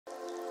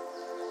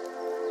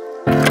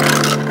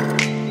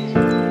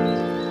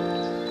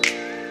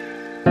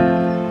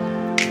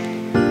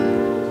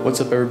What's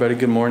up everybody,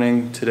 good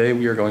morning. Today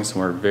we are going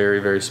somewhere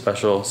very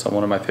special,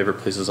 one of my favorite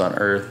places on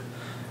earth.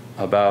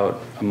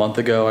 About a month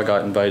ago I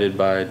got invited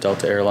by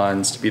Delta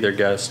Airlines to be their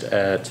guest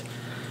at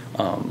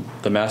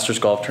the Masters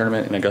Golf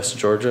Tournament in Augusta,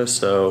 Georgia.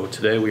 So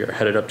today we are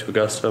headed up to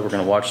Augusta. We're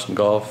going to watch some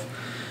golf,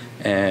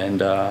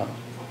 and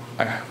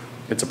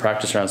it's a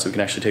practice round so we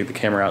can actually take the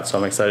camera out, so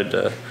I'm excited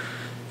to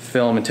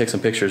film and take some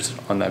pictures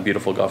on that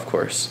beautiful golf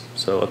course.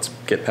 So let's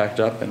get packed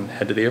up and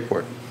head to the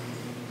airport.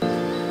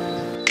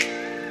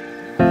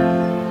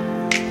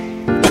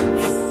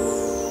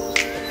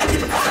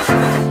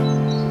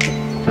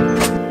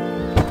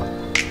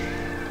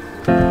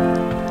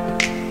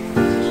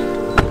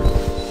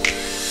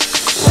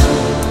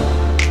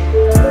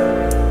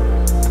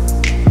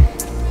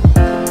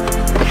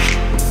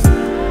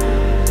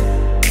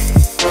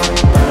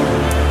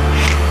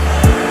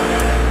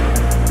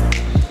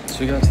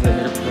 We got to the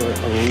airport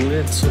a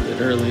little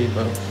bit early,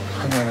 but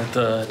hung out at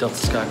the Delta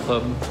Sky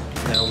Club.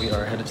 Now we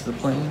are headed to the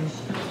plane,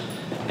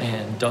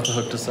 and Delta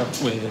hooked us up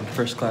with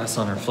first class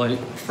on our flight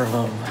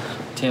from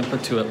Tampa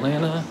to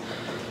Atlanta.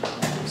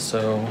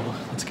 So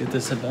let's get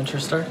this adventure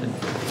started.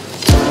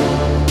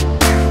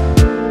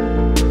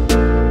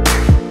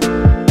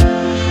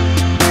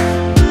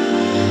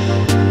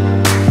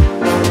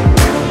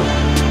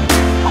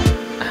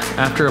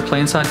 After a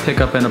plainside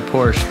pickup and a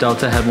Porsche,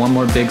 Delta had one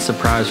more big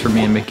surprise for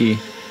me and Mickey.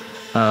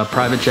 A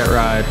private jet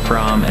ride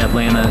from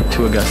Atlanta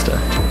to Augusta.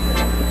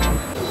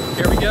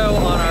 Here we go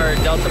on our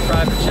Delta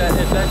private jet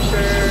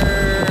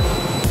adventure.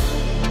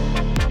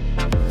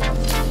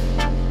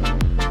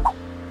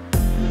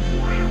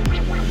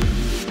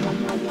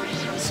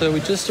 So we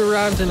just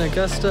arrived in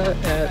Augusta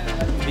at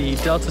the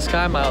Delta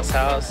SkyMiles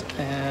house,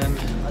 and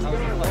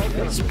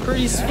it's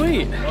pretty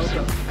sweet.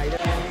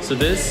 So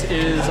this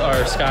is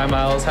our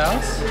SkyMiles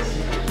house.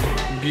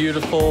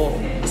 Beautiful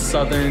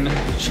southern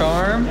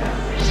charm.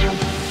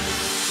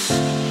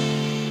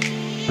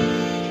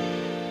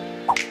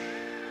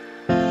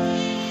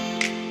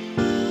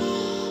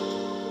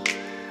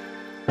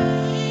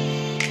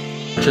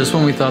 Just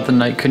when we thought the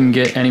night couldn't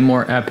get any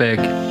more epic,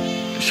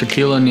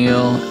 Shaquille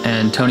O'Neal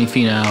and Tony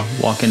Finau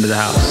walk into the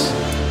house.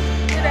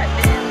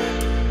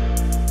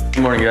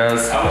 Good morning,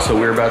 guys. So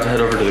we're about to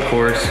head over to the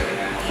course.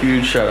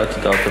 Huge shout out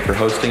to Delta for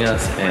hosting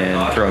us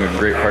and throwing a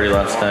great party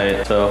last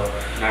night. So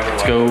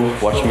let's go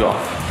watch some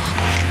golf.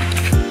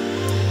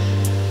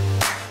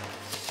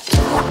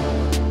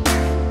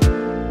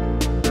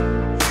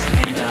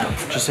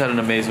 Just had an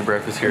amazing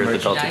breakfast here at the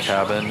Delta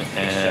cabin,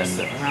 and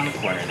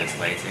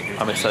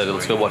I'm excited.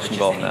 Let's go watch some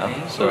golf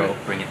now. So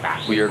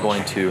we are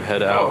going to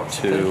head out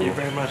to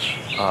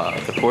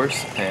the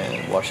course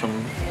and watch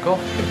some golf.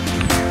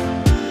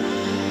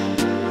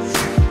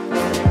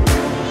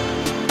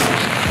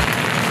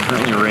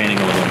 Currently raining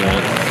a little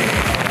bit.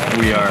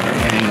 We are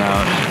hanging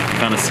out,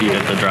 found a seat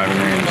at the driving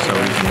range so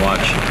we can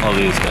watch all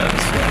these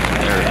guys.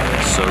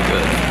 They're so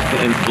good.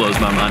 It blows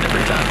my mind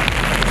every time.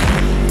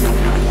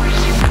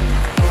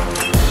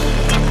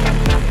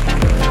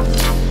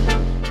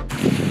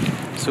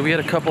 So we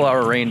had a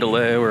couple-hour rain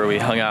delay where we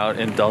hung out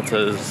in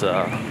Delta's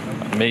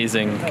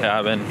amazing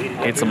cabin,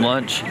 ate some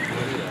lunch,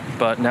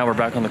 but now we're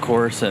back on the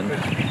course and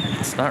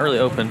it's not really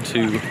open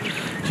to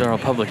general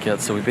public yet,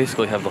 so we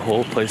basically have the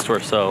whole place to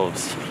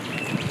ourselves.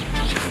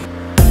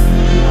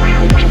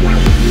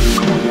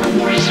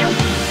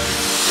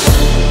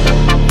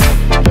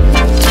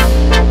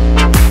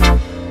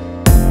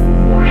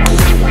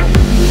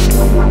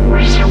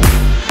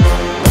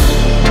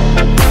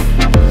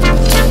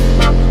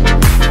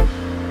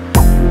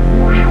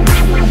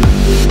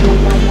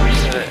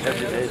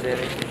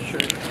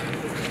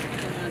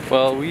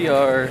 Well, we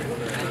are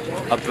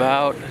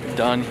about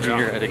done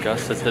here at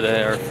Augusta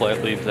today. Our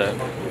flight leaves at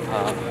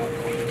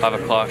 5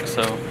 o'clock,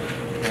 so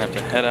we're gonna have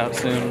to head out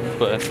soon.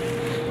 But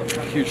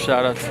huge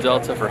shout out to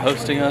Delta for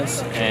hosting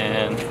us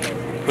and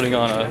putting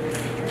on a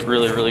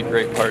really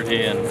great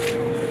party, and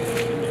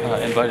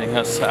inviting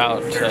us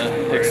out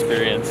to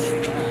experience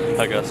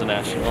Augusta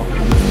National.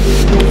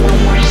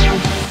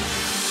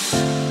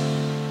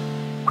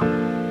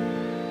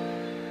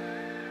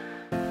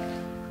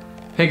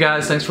 Hey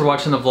guys, thanks for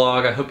watching the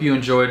vlog. I hope you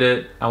enjoyed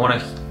it. I want to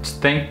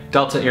thank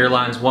Delta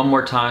Airlines one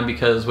more time,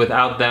 because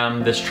without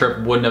them this trip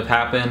wouldn't have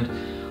happened.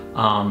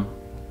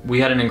 We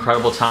had an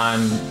incredible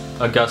time.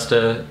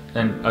 Augusta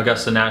and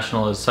Augusta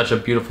National is such a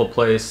beautiful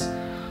place.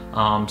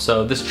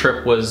 So this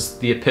trip was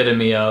the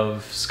epitome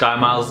of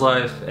SkyMiles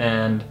life,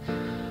 and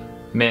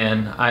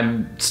man,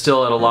 I'm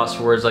still at a loss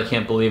for words. I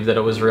can't believe that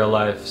it was real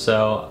life.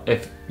 So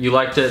if you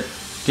liked it,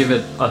 give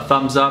it a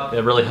thumbs up.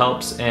 It really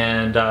helps,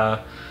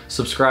 and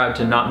subscribe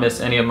to not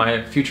miss any of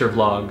my future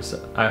vlogs.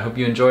 I hope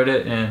you enjoyed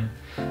it, and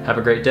have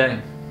a great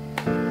day.